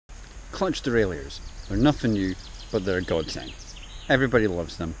clutch derailleurs. They're nothing new, but they're a godsend. Everybody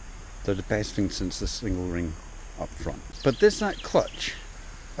loves them. They're the best thing since the single ring up front. But does that clutch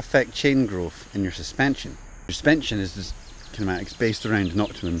affect chain growth in your suspension? Your suspension is this kinematics based around an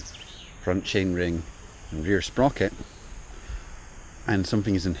optimum front chain ring and rear sprocket, and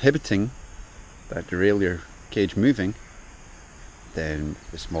something is inhibiting that derailleur cage moving, then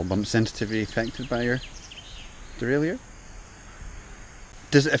the small bump sensitivity affected by your derailleur.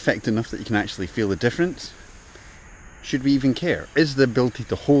 Does it affect enough that you can actually feel the difference? Should we even care? Is the ability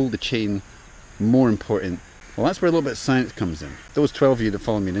to hold the chain more important? Well, that's where a little bit of science comes in. Those 12 of you that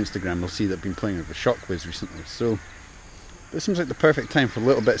follow me on Instagram will see that I've been playing with a shock whiz recently, so this seems like the perfect time for a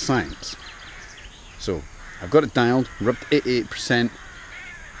little bit of science. So I've got it dialed, we're up to 88%,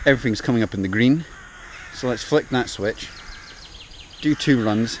 everything's coming up in the green, so let's flick that switch, do 2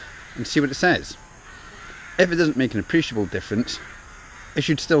 runs and see what it says. If it doesn't make an appreciable difference, it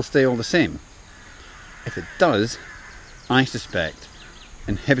should still stay all the same. If it does, I suspect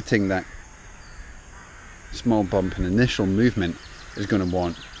inhibiting that small bump and initial movement is going to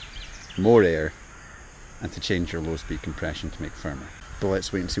want more air and to change your low speed compression to make firmer. But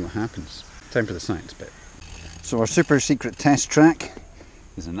let's wait and see what happens. Time for the science bit. So our super secret test track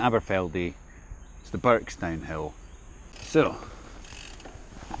is in Aberfeldy. It's the Berks downhill. So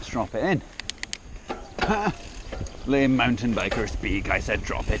let's drop it in. Lame mountain biker speak, I said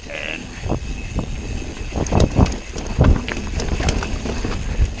drop it in.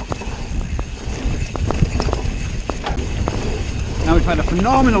 Now we've had a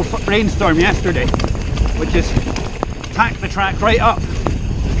phenomenal rainstorm yesterday, which has tacked the track right up.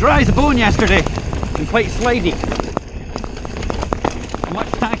 Dry as a bone yesterday and quite slidey. Much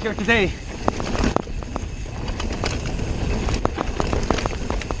tackier today.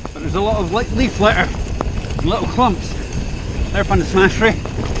 But there's a lot of leaf litter and little clumps. They're fun to smash through.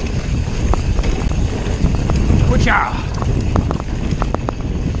 Whatcha!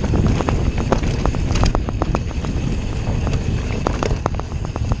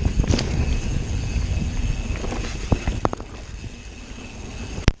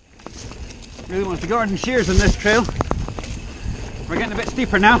 Really want to garden shears on this trail. We're getting a bit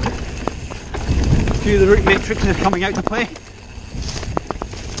steeper now. A few of the route matrices are coming out to play.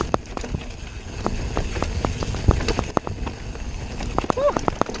 Woo.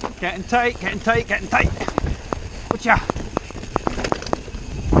 Getting tight, getting tight, getting tight. Whatcha?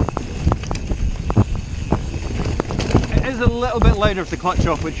 It is a little bit louder with the clutch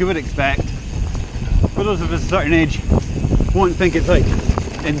off, which you would expect. For those of us a certain age, won't think it's like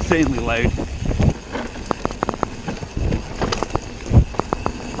insanely loud.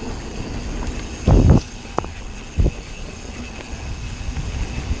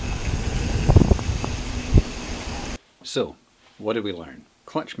 So, what did we learn?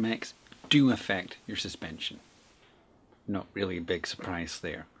 Clutch mechs do affect your suspension. Not really a big surprise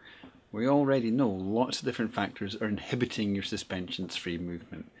there. We already know lots of different factors are inhibiting your suspension's free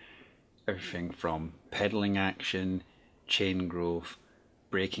movement. Everything from pedaling action, chain growth,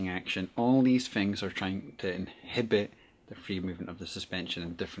 braking action, all these things are trying to inhibit the free movement of the suspension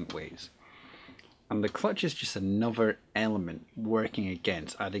in different ways. And the clutch is just another element working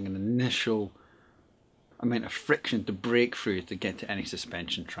against, adding an initial amount of friction to break through to get to any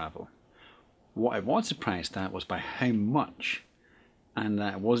suspension travel. What I was surprised at was by how much, and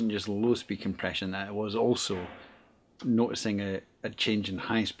that it wasn't just low speed compression, that it was also noticing a change in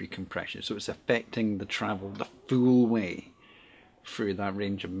high speed compression. So it's affecting the travel the full way through that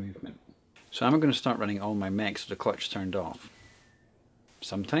range of movement. So I'm going to start running all my mechs with the clutch turned off.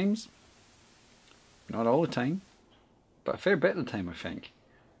 Sometimes, not all the time, but a fair bit of the time I think.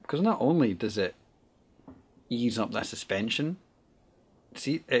 Because not only does it ease up that suspension,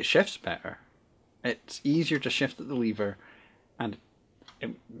 see, it shifts better. It's easier to shift at the lever, and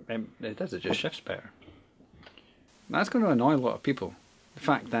it just shifts better. That's going to annoy a lot of people. The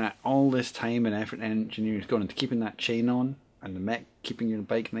fact that all this time and effort and engineering is going into keeping that chain on, and the mech keeping your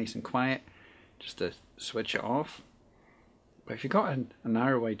bike nice and quiet, just to switch it off. But if you've got a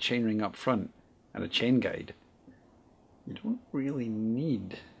narrow wide chainring up front and a chain guide, you don't really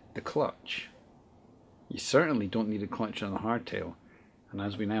need the clutch. You certainly don't need a clutch on the hardtail, and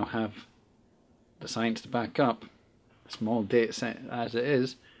as we now have the science to back up, a small data set as it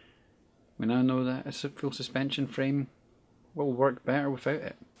is, we now know that a full suspension frame will work better without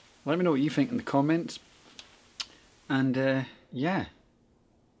it. Let me know what you think in the comments, and yeah,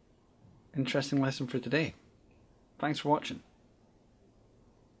 interesting lesson for today. Thanks for watching.